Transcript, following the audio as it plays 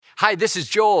Hi, this is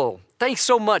Joel. Thanks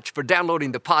so much for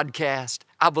downloading the podcast.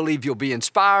 I believe you'll be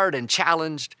inspired and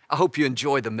challenged. I hope you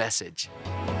enjoy the message.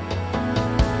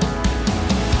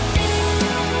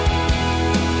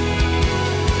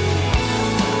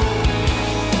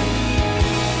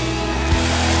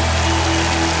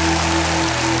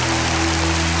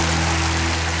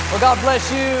 Well, God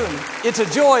bless you. It's a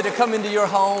joy to come into your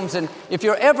homes. And if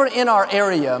you're ever in our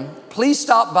area, please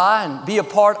stop by and be a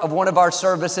part of one of our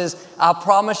services. I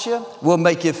promise you, we'll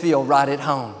make you feel right at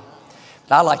home.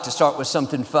 I like to start with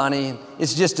something funny.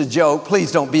 It's just a joke.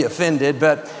 Please don't be offended.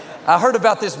 But I heard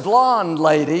about this blonde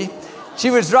lady. She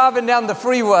was driving down the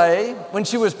freeway when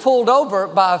she was pulled over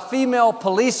by a female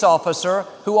police officer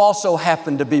who also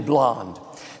happened to be blonde.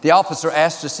 The officer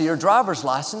asked to see her driver's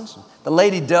license. The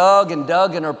lady dug and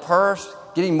dug in her purse,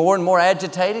 getting more and more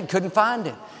agitated, couldn't find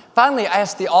it. Finally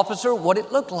asked the officer what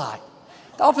it looked like.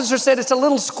 The officer said, "It's a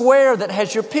little square that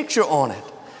has your picture on it."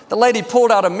 The lady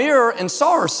pulled out a mirror and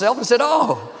saw herself and said,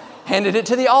 "Oh," handed it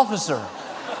to the officer.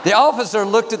 The officer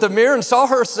looked at the mirror and saw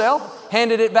herself,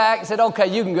 handed it back and said, "Okay,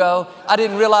 you can go. I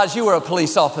didn't realize you were a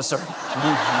police officer."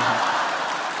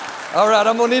 All right,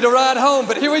 I'm gonna need a ride home,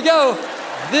 but here we go.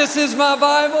 This is my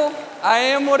Bible. I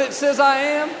am what it says I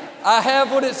am. I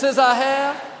have what it says I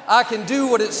have. I can do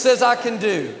what it says I can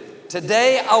do.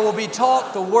 Today I will be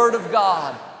taught the Word of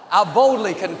God. I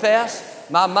boldly confess,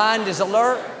 my mind is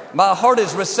alert, my heart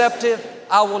is receptive.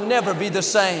 I will never be the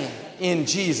same. In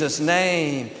Jesus'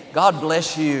 name, God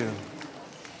bless you.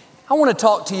 I want to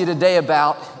talk to you today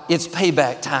about it's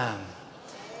payback time.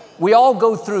 We all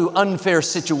go through unfair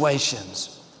situations.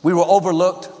 We were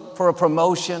overlooked for a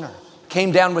promotion, or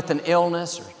came down with an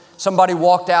illness, or somebody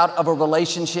walked out of a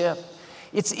relationship.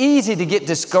 It's easy to get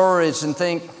discouraged and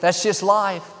think, that's just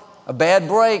life, a bad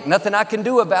break, nothing I can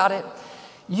do about it.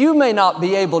 You may not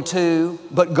be able to,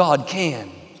 but God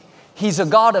can. He's a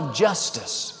God of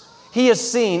justice. He has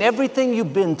seen everything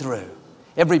you've been through,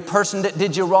 every person that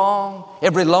did you wrong,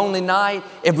 every lonely night,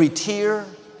 every tear.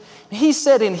 He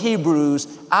said in Hebrews,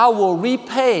 I will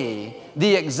repay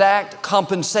the exact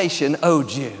compensation owed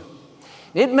you.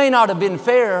 It may not have been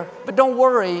fair, but don't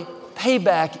worry,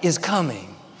 payback is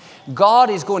coming. God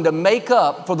is going to make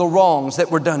up for the wrongs that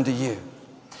were done to you.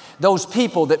 Those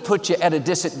people that put you at a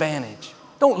disadvantage.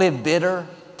 Don't live bitter,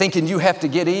 thinking you have to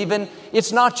get even.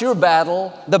 It's not your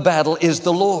battle. The battle is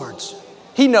the Lord's.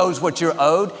 He knows what you're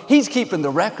owed. He's keeping the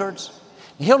records.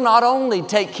 He'll not only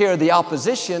take care of the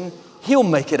opposition, He'll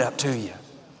make it up to you.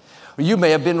 Or you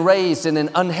may have been raised in an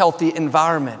unhealthy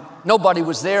environment. Nobody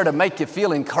was there to make you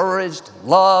feel encouraged,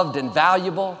 loved, and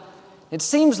valuable. It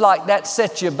seems like that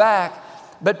sets you back,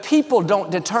 but people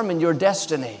don't determine your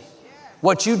destiny.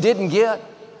 What you didn't get,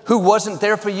 who wasn't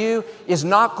there for you, is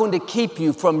not going to keep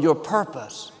you from your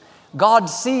purpose. God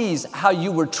sees how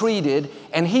you were treated,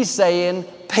 and He's saying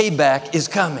payback is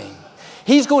coming.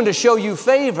 He's going to show you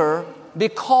favor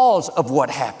because of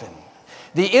what happened.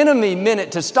 The enemy meant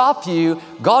it to stop you.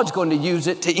 God's going to use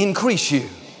it to increase you.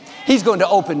 He's going to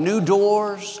open new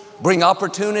doors, bring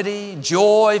opportunity,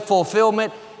 joy,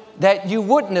 fulfillment that you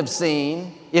wouldn't have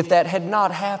seen if that had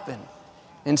not happened.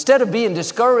 Instead of being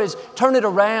discouraged, turn it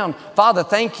around. Father,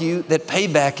 thank you that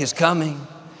payback is coming.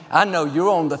 I know you're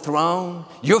on the throne.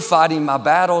 You're fighting my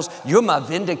battles. You're my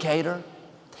vindicator.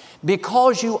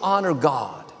 Because you honor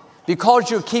God,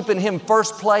 because you're keeping Him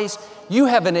first place, you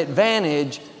have an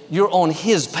advantage. You're on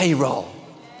His payroll.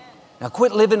 Now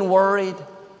quit living worried,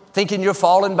 thinking you're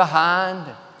falling behind.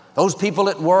 Those people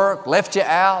at work left you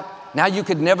out. Now you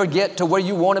could never get to where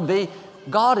you want to be.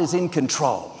 God is in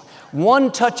control.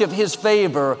 One touch of His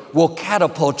favor will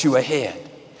catapult you ahead.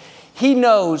 He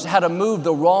knows how to move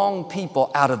the wrong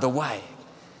people out of the way.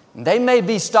 They may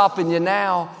be stopping you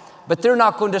now, but they're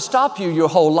not going to stop you your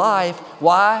whole life.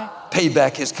 Why?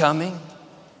 Payback is coming.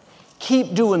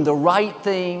 Keep doing the right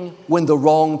thing when the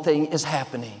wrong thing is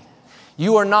happening.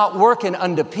 You are not working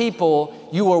under people,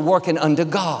 you are working under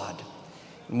God.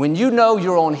 When you know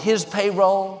you're on His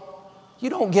payroll, you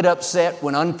don't get upset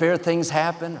when unfair things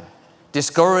happen, or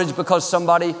discouraged because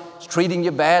somebody's treating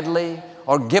you badly,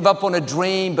 or give up on a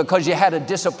dream because you had a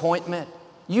disappointment.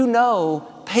 You know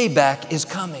payback is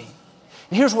coming.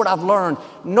 And here's what I've learned.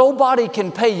 Nobody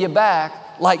can pay you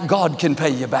back like God can pay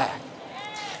you back.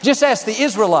 Just ask the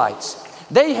Israelites.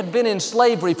 They had been in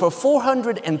slavery for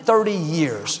 430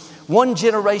 years, one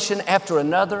generation after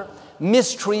another,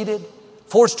 mistreated,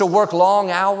 forced to work long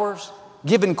hours,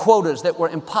 given quotas that were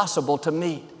impossible to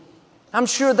meet. I'm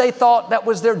sure they thought that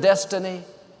was their destiny.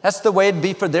 That's the way it'd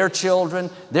be for their children,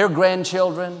 their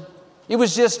grandchildren. It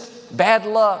was just bad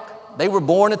luck. They were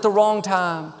born at the wrong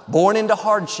time, born into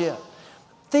hardship.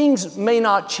 Things may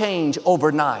not change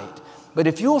overnight, But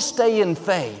if you'll stay in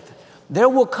faith, there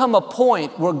will come a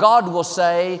point where God will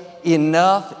say,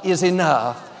 enough is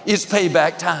enough. It's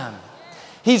payback time.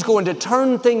 He's going to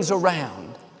turn things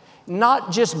around,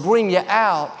 not just bring you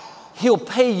out, He'll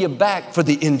pay you back for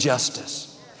the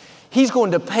injustice. He's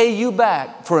going to pay you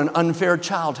back for an unfair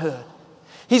childhood.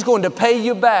 He's going to pay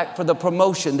you back for the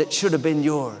promotion that should have been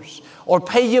yours, or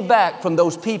pay you back from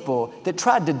those people that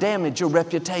tried to damage your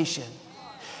reputation.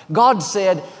 God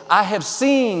said, I have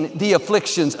seen the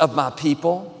afflictions of my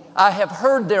people. I have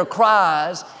heard their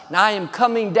cries, and I am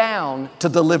coming down to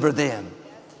deliver them.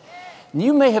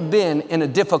 You may have been in a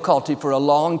difficulty for a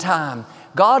long time.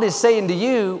 God is saying to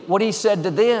you what He said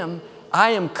to them,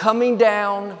 I am coming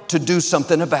down to do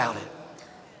something about it.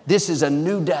 This is a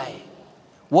new day.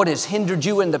 What has hindered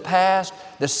you in the past,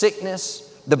 the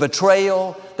sickness, the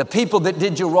betrayal, the people that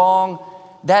did you wrong,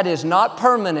 that is not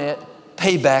permanent.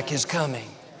 Payback is coming.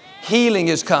 Healing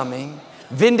is coming.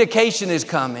 Vindication is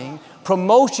coming.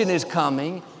 Promotion is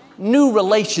coming. New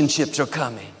relationships are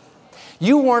coming.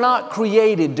 You were not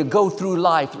created to go through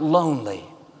life lonely.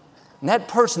 And that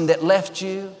person that left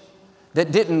you,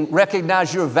 that didn't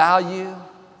recognize your value,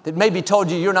 that maybe told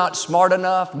you you're not smart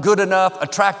enough, good enough,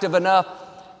 attractive enough,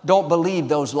 don't believe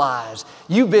those lies.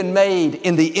 You've been made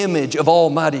in the image of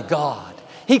Almighty God.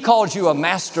 He calls you a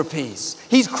masterpiece.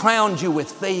 He's crowned you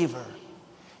with favor.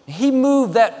 He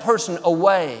moved that person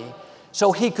away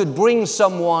so He could bring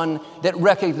someone that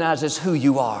recognizes who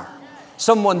you are,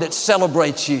 someone that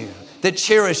celebrates you, that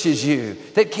cherishes you,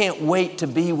 that can't wait to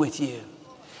be with you.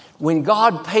 When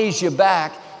God pays you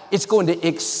back, it's going to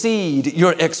exceed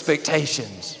your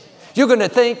expectations. You're going to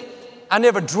think, I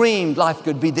never dreamed life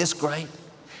could be this great.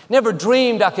 Never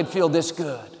dreamed I could feel this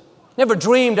good. Never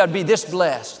dreamed I'd be this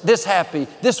blessed, this happy,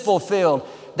 this fulfilled.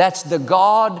 That's the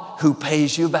God who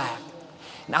pays you back.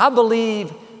 And I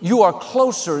believe you are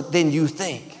closer than you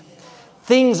think.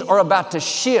 Things are about to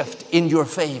shift in your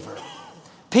favor.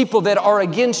 People that are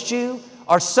against you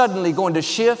are suddenly going to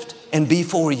shift and be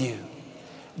for you.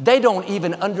 They don't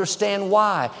even understand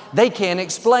why. They can't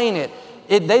explain it.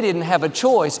 They didn't have a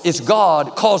choice. It's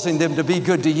God causing them to be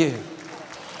good to you.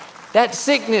 That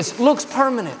sickness looks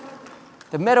permanent.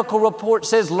 The medical report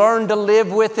says learn to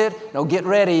live with it. No, get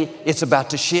ready. It's about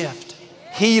to shift.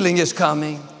 Healing is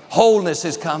coming. Wholeness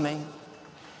is coming.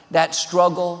 That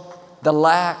struggle, the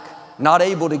lack, not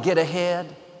able to get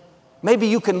ahead. Maybe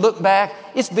you can look back.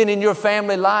 It's been in your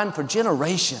family line for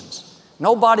generations.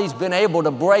 Nobody's been able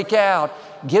to break out.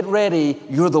 Get ready.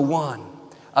 You're the one.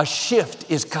 A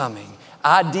shift is coming.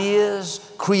 Ideas,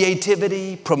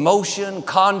 creativity, promotion,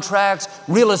 contracts,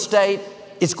 real estate,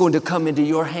 it's going to come into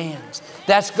your hands.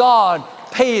 That's God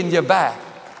paying you back.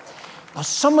 Now,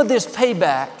 some of this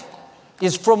payback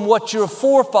is from what your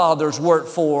forefathers worked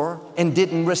for and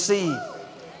didn't receive.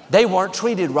 They weren't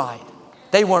treated right.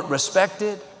 They weren't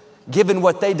respected, given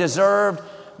what they deserved,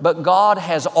 but God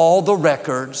has all the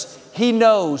records. He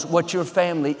knows what your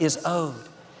family is owed.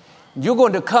 You're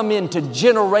going to come into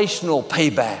generational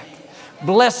payback.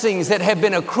 Blessings that have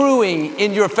been accruing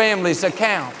in your family's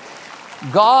account.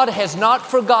 God has not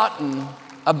forgotten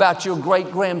about your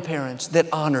great-grandparents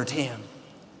that honored Him.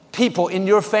 People in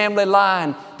your family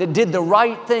line that did the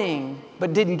right thing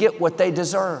but didn't get what they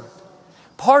deserved.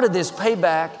 Part of this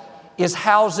payback is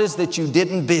houses that you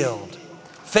didn't build,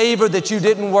 favor that you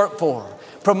didn't work for,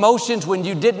 promotions when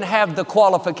you didn't have the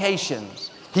qualifications.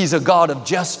 He's a God of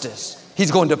justice. He's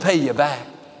going to pay you back.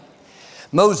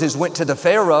 Moses went to the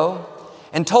Pharaoh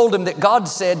and told him that God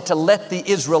said to let the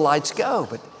Israelites go,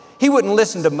 but he wouldn't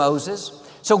listen to Moses.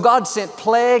 So God sent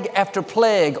plague after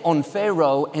plague on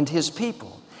Pharaoh and his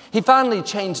people. He finally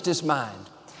changed his mind.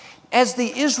 As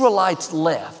the Israelites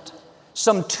left,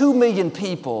 some 2 million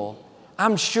people,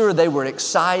 I'm sure they were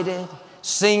excited,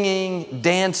 singing,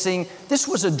 dancing. This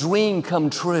was a dream come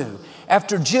true.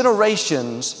 After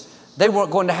generations, they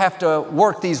weren't going to have to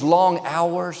work these long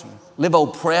hours, and live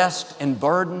oppressed and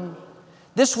burdened.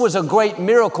 This was a great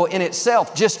miracle in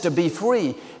itself, just to be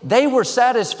free. They were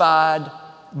satisfied,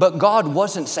 but God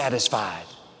wasn't satisfied.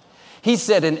 He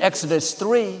said in Exodus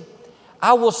 3,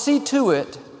 I will see to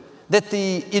it that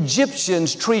the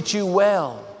Egyptians treat you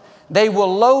well. They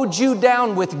will load you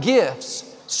down with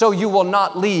gifts so you will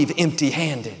not leave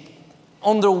empty-handed.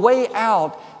 On their way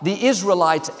out, the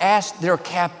Israelites asked their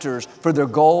captors for their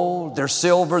gold, their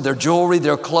silver, their jewelry,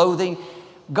 their clothing.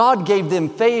 God gave them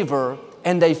favor,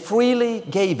 and they freely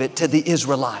gave it to the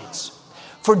Israelites.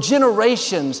 For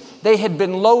generations, they had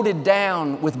been loaded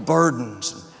down with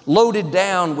burdens, loaded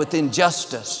down with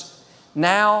injustice.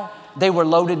 Now, they were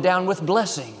loaded down with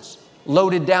blessings,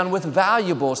 loaded down with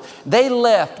valuables. They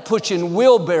left pushing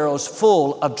wheelbarrows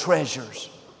full of treasures.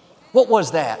 What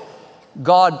was that?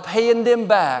 God paying them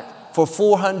back for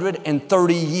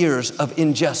 430 years of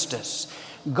injustice.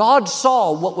 God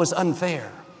saw what was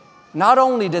unfair, not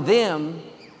only to them,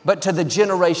 but to the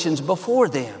generations before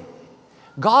them.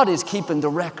 God is keeping the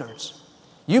records.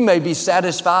 You may be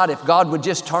satisfied if God would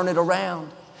just turn it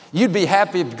around. You'd be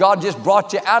happy if God just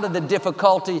brought you out of the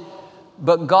difficulty,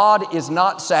 but God is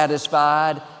not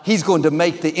satisfied. He's going to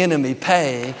make the enemy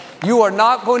pay. You are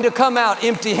not going to come out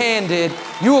empty-handed.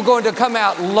 You are going to come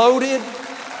out loaded,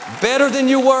 better than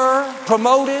you were,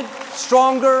 promoted,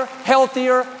 stronger,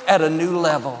 healthier, at a new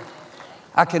level.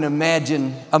 I can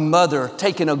imagine a mother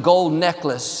taking a gold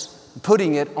necklace,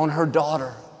 putting it on her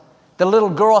daughter. The little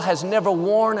girl has never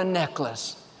worn a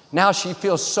necklace. Now she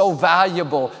feels so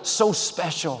valuable, so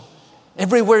special.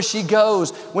 Everywhere she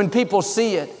goes, when people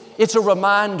see it, it's a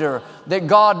reminder that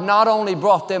God not only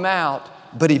brought them out,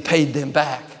 but He paid them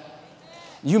back.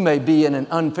 You may be in an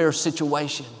unfair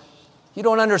situation. You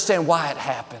don't understand why it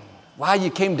happened, why you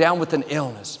came down with an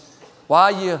illness,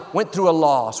 why you went through a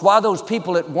loss, why those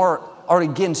people at work are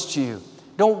against you.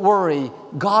 Don't worry,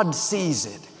 God sees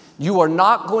it. You are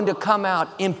not going to come out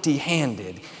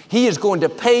empty-handed. He is going to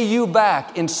pay you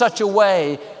back in such a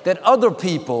way that other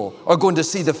people are going to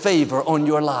see the favor on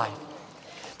your life.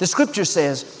 The scripture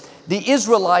says, the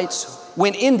Israelites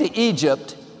went into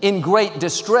Egypt in great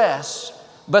distress,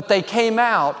 but they came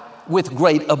out with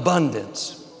great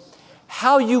abundance.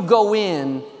 How you go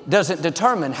in doesn't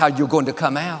determine how you're going to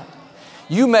come out.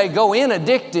 You may go in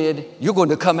addicted, you're going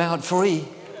to come out free.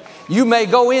 You may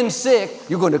go in sick,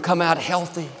 you're going to come out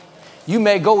healthy. You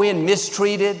may go in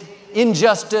mistreated,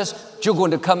 injustice, you're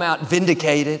going to come out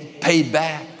vindicated, paid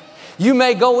back. You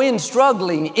may go in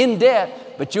struggling, in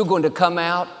debt, but you're going to come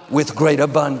out with great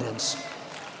abundance.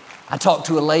 I talked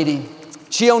to a lady.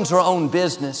 She owns her own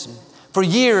business. For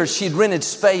years, she'd rented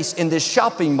space in this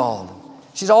shopping mall.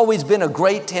 She's always been a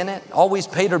great tenant, always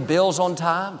paid her bills on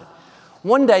time.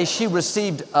 One day, she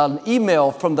received an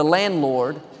email from the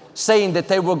landlord saying that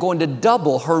they were going to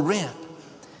double her rent.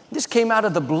 This came out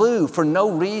of the blue for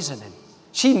no reason. And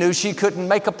she knew she couldn't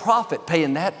make a profit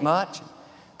paying that much.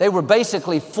 They were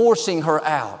basically forcing her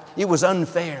out. It was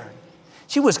unfair.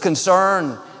 She was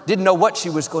concerned, didn't know what she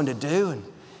was going to do. And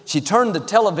she turned the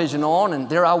television on, and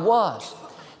there I was.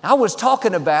 I was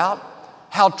talking about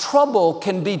how trouble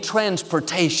can be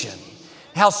transportation,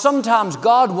 how sometimes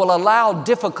God will allow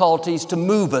difficulties to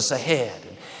move us ahead,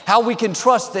 how we can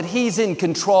trust that He's in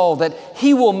control, that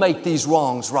He will make these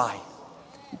wrongs right.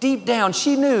 Deep down,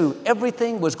 she knew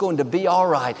everything was going to be all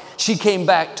right. She came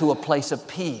back to a place of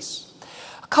peace.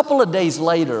 A couple of days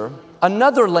later,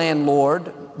 another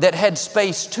landlord that had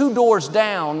space 2 doors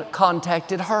down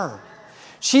contacted her.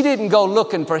 She didn't go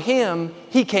looking for him,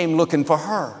 he came looking for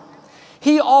her.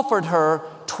 He offered her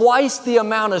twice the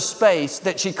amount of space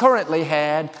that she currently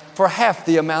had for half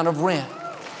the amount of rent.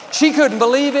 She couldn't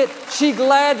believe it. She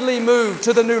gladly moved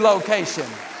to the new location.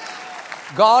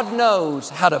 God knows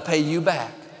how to pay you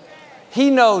back. He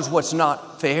knows what's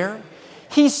not fair.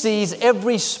 He sees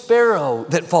every sparrow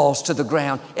that falls to the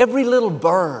ground, every little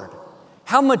bird.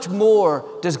 How much more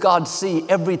does God see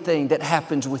everything that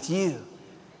happens with you?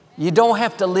 You don't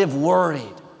have to live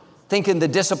worried, thinking the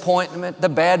disappointment, the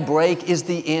bad break is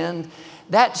the end.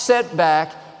 That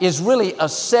setback is really a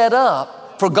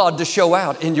setup for God to show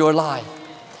out in your life.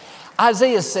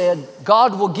 Isaiah said,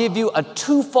 God will give you a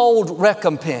 2-fold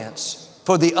recompense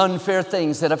for the unfair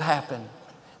things that have happened.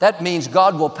 That means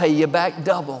God will pay you back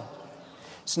double.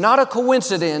 It's not a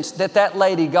coincidence that that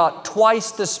lady got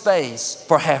twice the space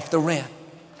for half the rent.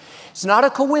 It's not a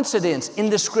coincidence in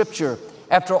the scripture,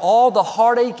 after all the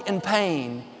heartache and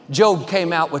pain, Job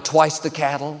came out with twice the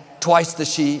cattle, twice the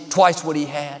sheep, twice what he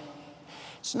had.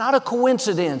 It's not a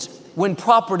coincidence when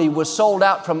property was sold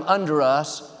out from under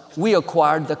us, we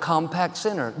acquired the Compact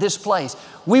Center, this place.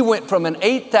 We went from an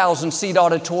 8,000 seat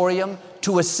auditorium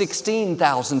to a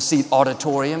 16,000 seat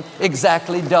auditorium,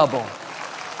 exactly double.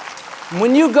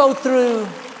 When you go through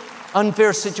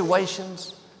unfair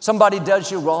situations, somebody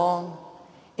does you wrong,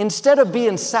 instead of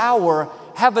being sour,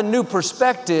 have a new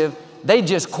perspective. They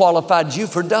just qualified you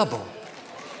for double.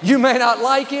 You may not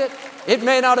like it. It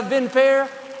may not have been fair.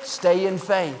 Stay in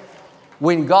faith.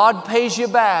 When God pays you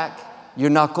back, you're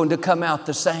not going to come out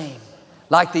the same.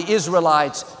 Like the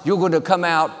Israelites, you're going to come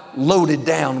out loaded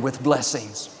down with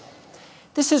blessings.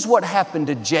 This is what happened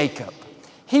to Jacob.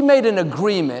 He made an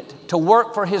agreement to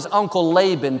work for his uncle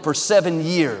Laban for 7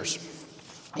 years.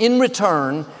 In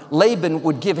return, Laban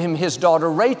would give him his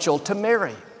daughter Rachel to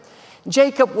marry.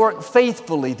 Jacob worked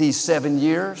faithfully these 7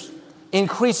 years,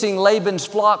 increasing Laban's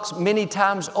flocks many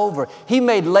times over. He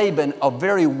made Laban a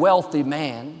very wealthy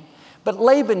man, but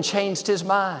Laban changed his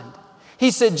mind. He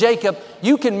said, Jacob,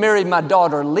 you can marry my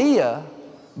daughter Leah,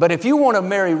 but if you want to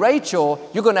marry Rachel,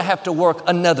 you're going to have to work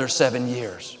another 7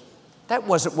 years. That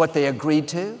wasn't what they agreed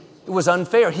to. It was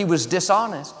unfair. He was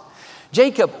dishonest.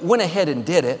 Jacob went ahead and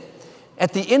did it.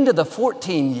 At the end of the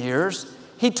 14 years,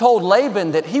 he told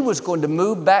Laban that he was going to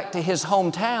move back to his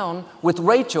hometown with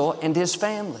Rachel and his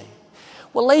family.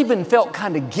 Well, Laban felt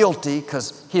kind of guilty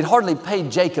because he had hardly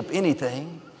paid Jacob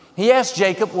anything. He asked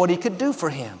Jacob what he could do for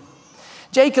him.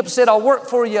 Jacob said, I'll work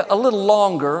for you a little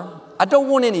longer. I don't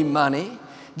want any money.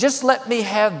 Just let me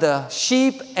have the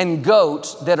sheep and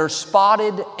goats that are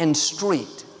spotted and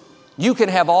streaked. You can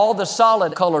have all the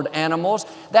solid colored animals.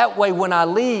 That way, when I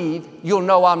leave, you'll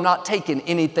know I'm not taking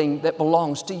anything that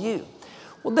belongs to you.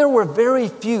 Well, there were very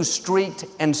few streaked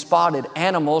and spotted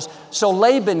animals, so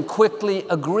Laban quickly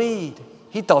agreed.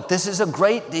 He thought, this is a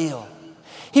great deal.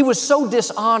 He was so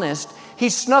dishonest, he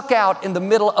snuck out in the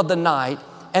middle of the night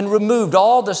and removed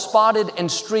all the spotted and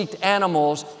streaked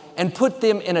animals and put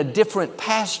them in a different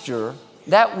pasture.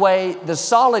 That way, the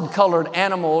solid colored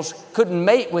animals couldn't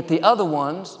mate with the other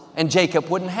ones, and Jacob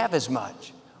wouldn't have as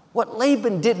much. What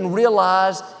Laban didn't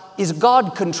realize is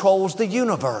God controls the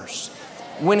universe.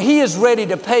 When He is ready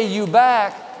to pay you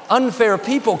back, unfair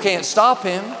people can't stop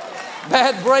Him.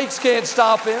 Bad breaks can't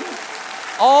stop Him.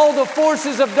 All the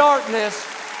forces of darkness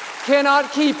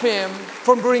cannot keep Him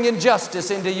from bringing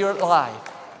justice into your life.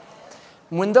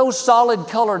 When those solid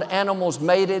colored animals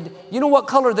mated, you know what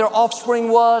color their offspring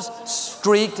was?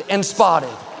 Streaked and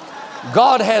spotted.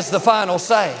 God has the final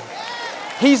say.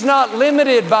 He's not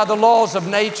limited by the laws of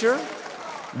nature,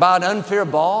 by an unfair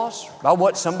boss, by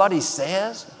what somebody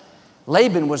says.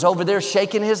 Laban was over there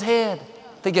shaking his head,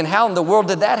 thinking, how in the world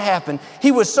did that happen?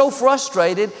 He was so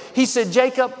frustrated. He said,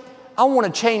 Jacob, I want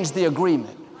to change the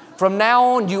agreement. From now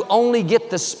on, you only get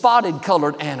the spotted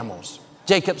colored animals.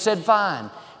 Jacob said, fine.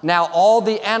 Now all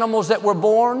the animals that were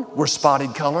born were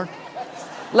spotted colored.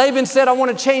 Laban said, I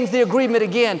want to change the agreement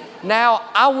again. Now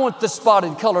I want the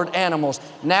spotted colored animals.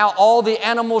 Now all the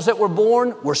animals that were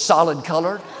born were solid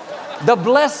colored. The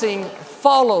blessing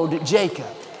followed Jacob.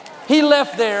 He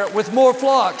left there with more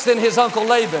flocks than his uncle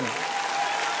Laban.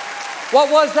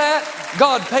 What was that?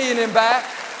 God paying him back.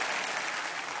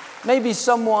 Maybe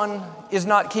someone is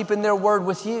not keeping their word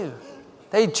with you.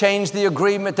 They changed the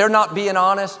agreement. They're not being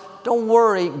honest. Don't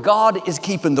worry, God is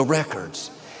keeping the records.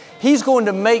 He's going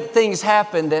to make things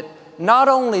happen that not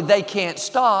only they can't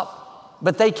stop,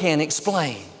 but they can't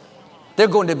explain. They're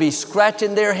going to be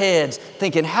scratching their heads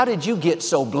thinking, how did you get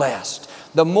so blessed?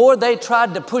 The more they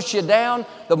tried to push you down,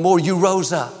 the more you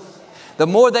rose up. The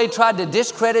more they tried to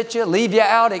discredit you, leave you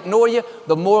out, ignore you,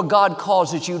 the more God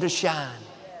causes you to shine.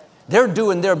 They're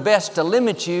doing their best to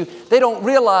limit you. They don't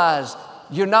realize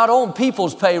you're not on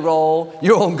people's payroll,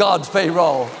 you're on God's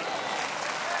payroll.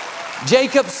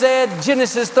 Jacob said,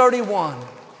 Genesis 31,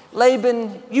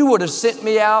 Laban, you would have sent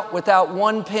me out without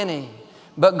one penny,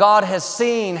 but God has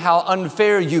seen how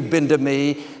unfair you've been to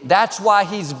me. That's why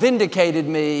He's vindicated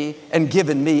me and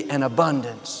given me an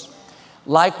abundance.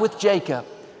 Like with Jacob,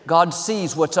 God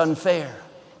sees what's unfair.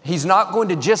 He's not going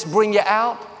to just bring you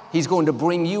out, He's going to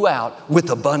bring you out with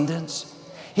abundance.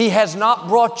 He has not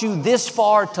brought you this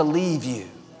far to leave you.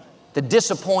 The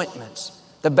disappointments,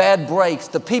 the bad breaks,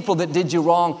 the people that did you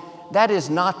wrong, that is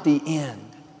not the end.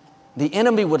 The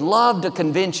enemy would love to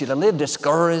convince you to live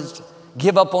discouraged,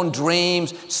 give up on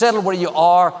dreams, settle where you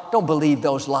are. Don't believe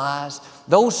those lies.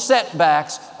 Those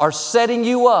setbacks are setting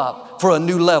you up for a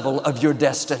new level of your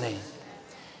destiny.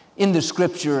 In the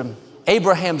scripture,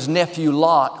 Abraham's nephew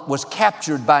Lot was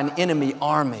captured by an enemy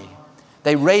army.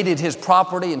 They raided his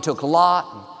property and took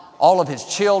Lot, and all of his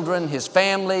children, his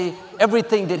family,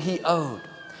 everything that he owed.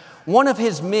 One of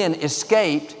his men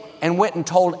escaped and went and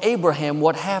told Abraham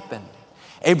what happened.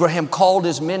 Abraham called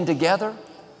his men together,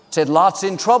 said, Lot's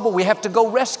in trouble, we have to go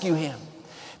rescue him.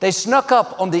 They snuck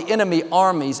up on the enemy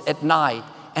armies at night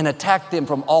and attacked them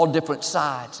from all different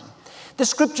sides. The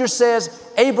scripture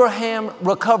says Abraham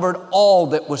recovered all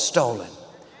that was stolen.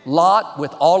 Lot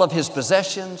with all of his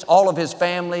possessions, all of his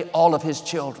family, all of his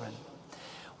children.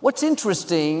 What's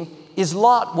interesting is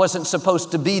Lot wasn't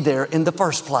supposed to be there in the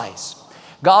first place.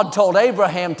 God told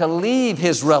Abraham to leave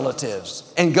his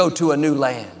relatives and go to a new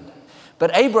land.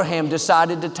 But Abraham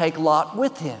decided to take Lot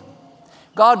with him.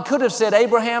 God could have said,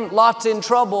 Abraham, Lot's in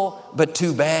trouble, but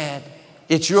too bad.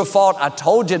 It's your fault. I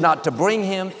told you not to bring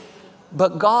him.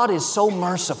 But God is so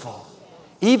merciful.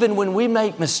 Even when we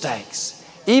make mistakes,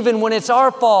 even when it's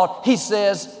our fault, He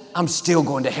says, I'm still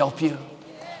going to help you.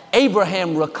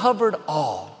 Abraham recovered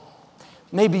all.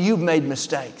 Maybe you've made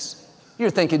mistakes. You're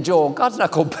thinking, Joel, God's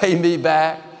not going to pay me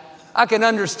back. I can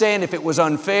understand if it was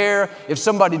unfair, if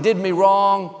somebody did me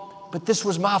wrong. but this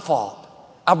was my fault.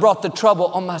 I brought the trouble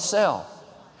on myself.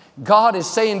 God is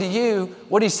saying to you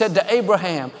what he said to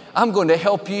Abraham, I'm going to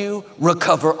help you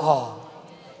recover all.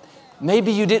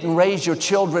 Maybe you didn't raise your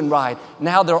children right.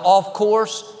 Now they're off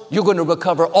course. You're going to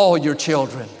recover all your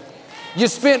children. You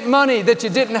spent money that you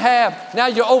didn't have. Now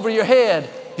you're over your head.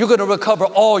 You're going to recover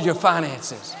all your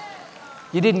finances.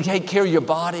 You didn't take care of your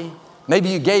body. Maybe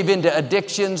you gave in to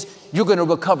addictions. You're going to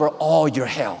recover all your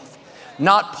health.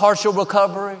 Not partial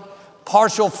recovery,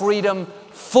 partial freedom,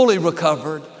 fully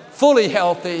recovered, fully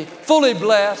healthy, fully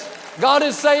blessed. God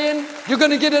is saying you're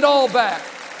going to get it all back.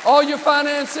 All your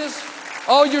finances,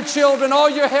 all your children, all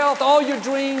your health, all your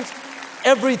dreams,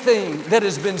 everything that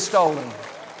has been stolen.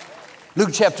 Luke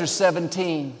chapter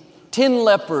 17, 10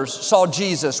 lepers saw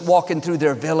Jesus walking through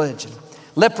their village.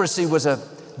 Leprosy was a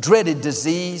dreaded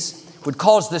disease, would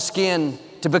cause the skin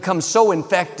to become so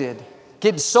infected,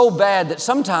 get so bad that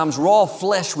sometimes raw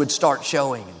flesh would start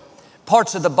showing.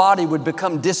 Parts of the body would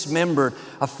become dismembered.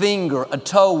 A finger, a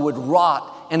toe would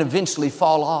rot and eventually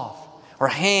fall off. Or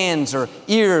hands or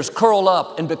ears curl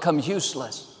up and become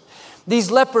useless. These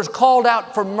lepers called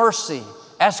out for mercy,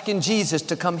 asking Jesus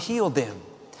to come heal them.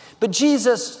 But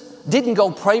Jesus didn't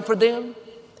go pray for them.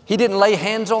 He didn't lay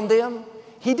hands on them.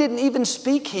 He didn't even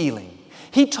speak healing.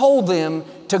 He told them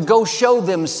to go show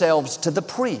themselves to the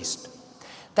priest.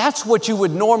 That's what you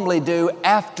would normally do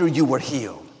after you were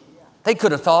healed. They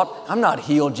could have thought, I'm not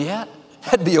healed yet.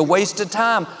 That'd be a waste of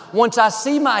time. Once I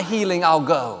see my healing, I'll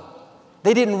go.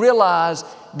 They didn't realize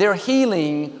their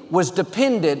healing was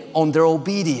dependent on their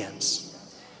obedience.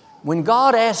 When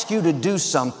God asks you to do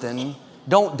something,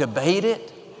 don't debate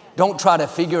it. Don't try to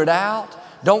figure it out.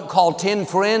 Don't call 10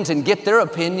 friends and get their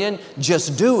opinion.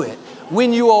 Just do it.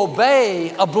 When you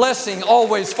obey, a blessing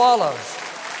always follows.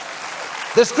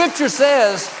 The scripture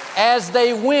says, as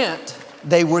they went,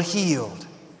 they were healed.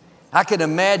 I can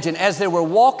imagine as they were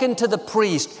walking to the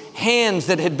priest, hands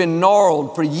that had been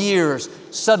gnarled for years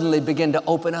suddenly begin to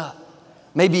open up.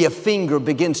 Maybe a finger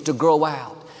begins to grow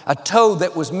out. A toe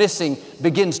that was missing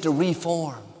begins to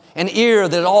reform. An ear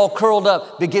that all curled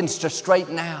up begins to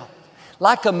straighten out.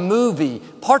 Like a movie,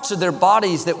 parts of their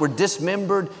bodies that were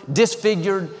dismembered,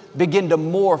 disfigured, begin to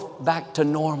morph back to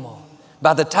normal.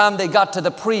 By the time they got to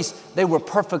the priest, they were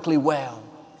perfectly well.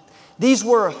 These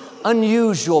were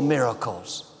unusual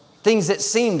miracles. Things that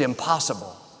seemed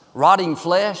impossible. Rotting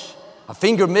flesh, a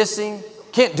finger missing,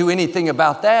 can't do anything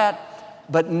about that.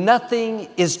 But nothing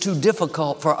is too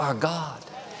difficult for our God.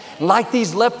 Like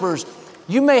these lepers,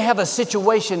 you may have a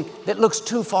situation that looks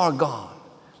too far gone,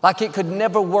 like it could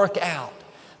never work out.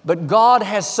 But God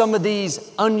has some of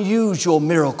these unusual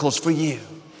miracles for you.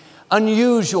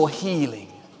 Unusual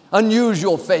healing,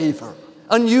 unusual favor,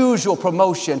 unusual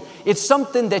promotion. It's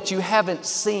something that you haven't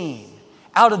seen.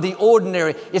 Out of the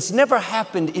ordinary. It's never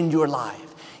happened in your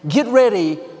life. Get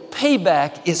ready.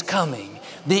 Payback is coming.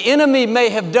 The enemy may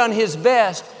have done his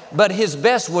best, but his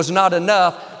best was not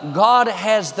enough. God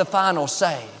has the final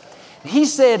say. He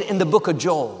said in the book of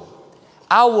Joel,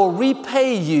 I will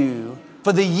repay you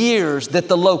for the years that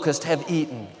the locusts have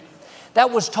eaten.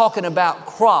 That was talking about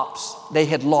crops they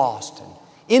had lost, and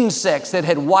insects that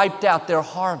had wiped out their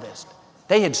harvest.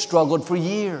 They had struggled for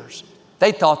years.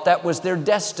 They thought that was their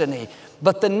destiny.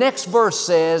 But the next verse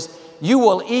says, you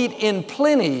will eat in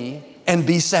plenty and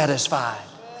be satisfied.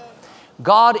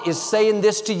 God is saying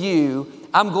this to you,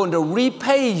 I'm going to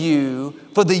repay you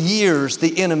for the years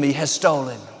the enemy has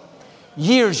stolen.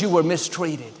 Years you were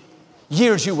mistreated.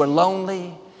 Years you were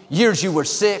lonely. Years you were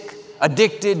sick,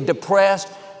 addicted, depressed.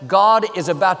 God is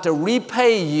about to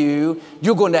repay you.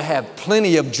 You're going to have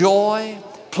plenty of joy,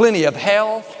 plenty of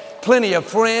health, plenty of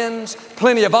friends,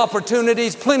 plenty of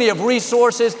opportunities, plenty of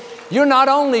resources. You're not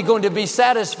only going to be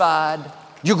satisfied,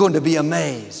 you're going to be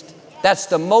amazed. That's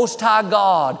the Most High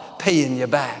God paying you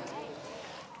back.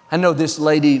 I know this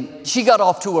lady, she got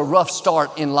off to a rough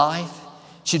start in life.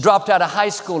 She dropped out of high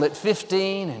school at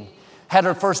 15 and had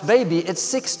her first baby at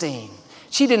 16.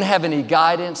 She didn't have any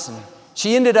guidance, and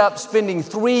she ended up spending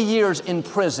 3 years in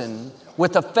prison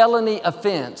with a felony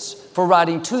offense for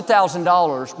writing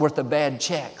 $2,000 worth of bad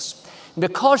checks.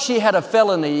 Because she had a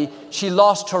felony, she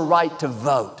lost her right to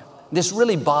vote. This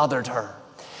really bothered her.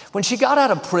 When she got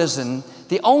out of prison,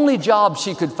 the only job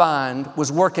she could find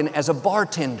was working as a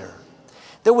bartender.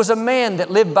 There was a man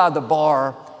that lived by the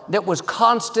bar that was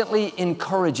constantly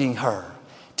encouraging her,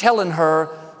 telling her,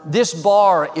 this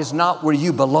bar is not where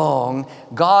you belong.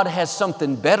 God has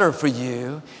something better for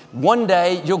you. One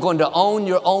day you're going to own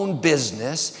your own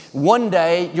business. One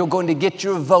day you're going to get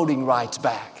your voting rights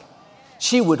back.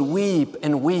 She would weep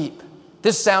and weep.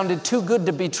 This sounded too good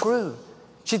to be true.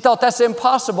 She thought, that's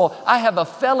impossible. I have a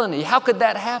felony. How could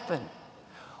that happen?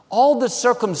 All the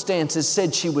circumstances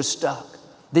said she was stuck.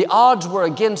 The odds were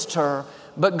against her,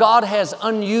 but God has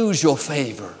unusual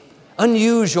favor,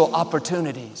 unusual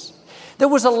opportunities. There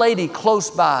was a lady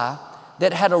close by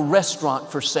that had a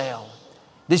restaurant for sale.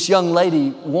 This young lady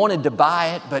wanted to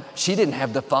buy it, but she didn't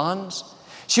have the funds.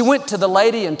 She went to the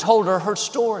lady and told her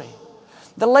story.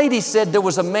 The lady said there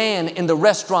was a man in the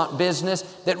restaurant business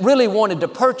that really wanted to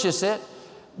purchase it,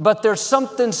 but there's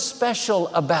something special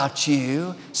about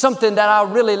you, something that I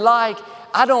really like.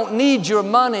 I don't need your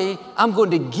money. I'm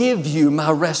going to give you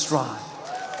my restaurant.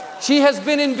 She has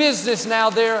been in business now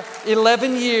there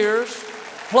 11 years,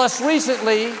 plus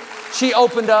recently she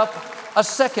opened up a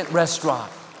second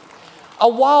restaurant. A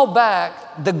while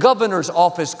back, the governor's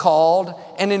office called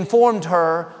and informed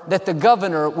her that the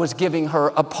governor was giving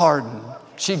her a pardon.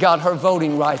 She got her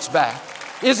voting rights back.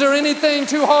 Is there anything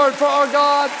too hard for our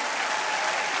God?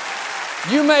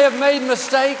 You may have made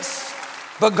mistakes,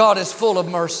 but God is full of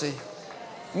mercy.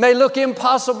 It may look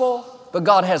impossible, but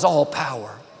God has all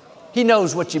power. He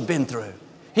knows what you've been through.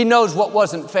 He knows what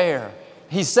wasn't fair.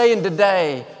 He's saying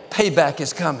today, payback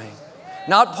is coming.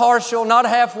 Not partial, not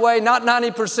halfway, not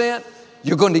 90%.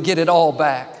 You're going to get it all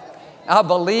back. I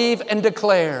believe and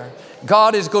declare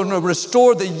God is going to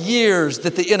restore the years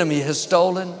that the enemy has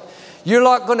stolen. You're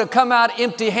not going to come out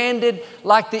empty-handed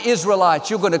like the Israelites.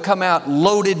 You're going to come out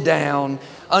loaded down.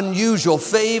 Unusual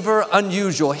favor,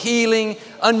 unusual healing,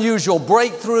 unusual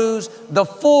breakthroughs, the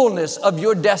fullness of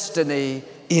your destiny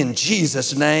in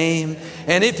Jesus' name.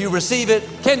 And if you receive it,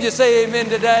 can you say amen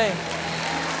today?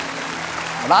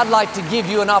 Well, I'd like to give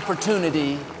you an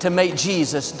opportunity to make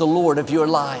Jesus the Lord of your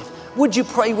life. Would you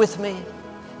pray with me?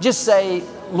 Just say,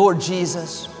 Lord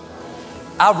Jesus,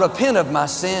 I repent of my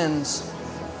sins.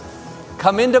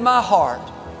 Come into my heart.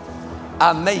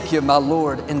 I make you my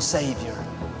Lord and Savior.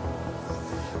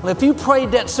 Well, if you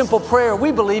prayed that simple prayer,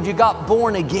 we believe you got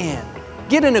born again.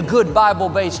 Get in a good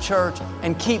Bible-based church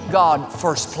and keep God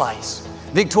first place.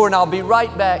 Victoria and I'll be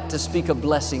right back to speak a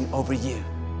blessing over you.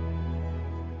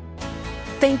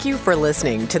 Thank you for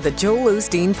listening to the Joel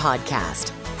Osteen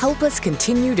Podcast. Help us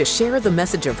continue to share the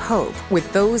message of hope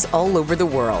with those all over the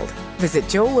world. Visit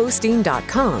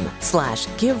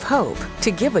joelosteen.com/give hope to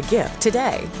give a gift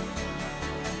today.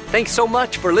 Thanks so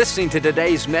much for listening to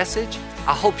today's message.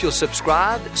 I hope you'll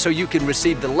subscribe so you can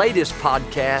receive the latest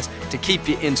podcast to keep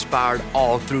you inspired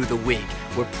all through the week.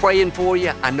 We're praying for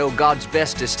you. I know God's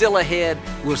best is still ahead.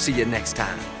 We'll see you next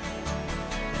time.